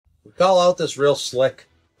We call out this real slick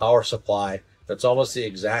power supply that's almost the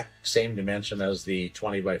exact same dimension as the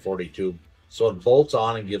 20 by 40 tube. So it bolts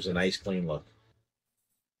on and gives a nice clean look.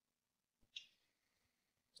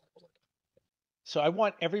 So I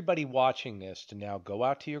want everybody watching this to now go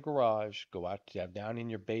out to your garage, go out down in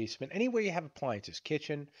your basement, anywhere you have appliances,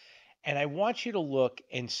 kitchen, and I want you to look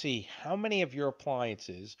and see how many of your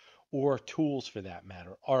appliances or tools for that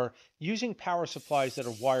matter are using power supplies that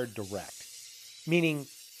are wired direct, meaning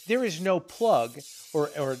there is no plug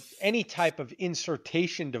or any type of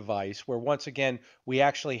insertion device where once again we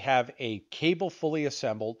actually have a cable fully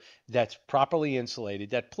assembled that's properly insulated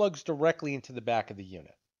that plugs directly into the back of the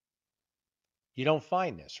unit. You don't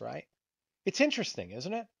find this, right? It's interesting,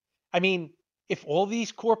 isn't it? I mean, if all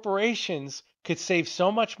these corporations could save so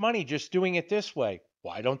much money just doing it this way,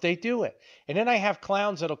 why don't they do it? And then I have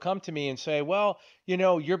clowns that'll come to me and say, well,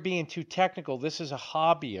 you're being too technical. This is a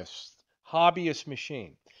hobbyist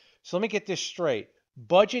machine. So let me get this straight.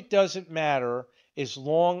 Budget doesn't matter as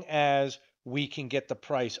long as we can get the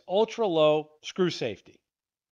price ultra low, screw safety.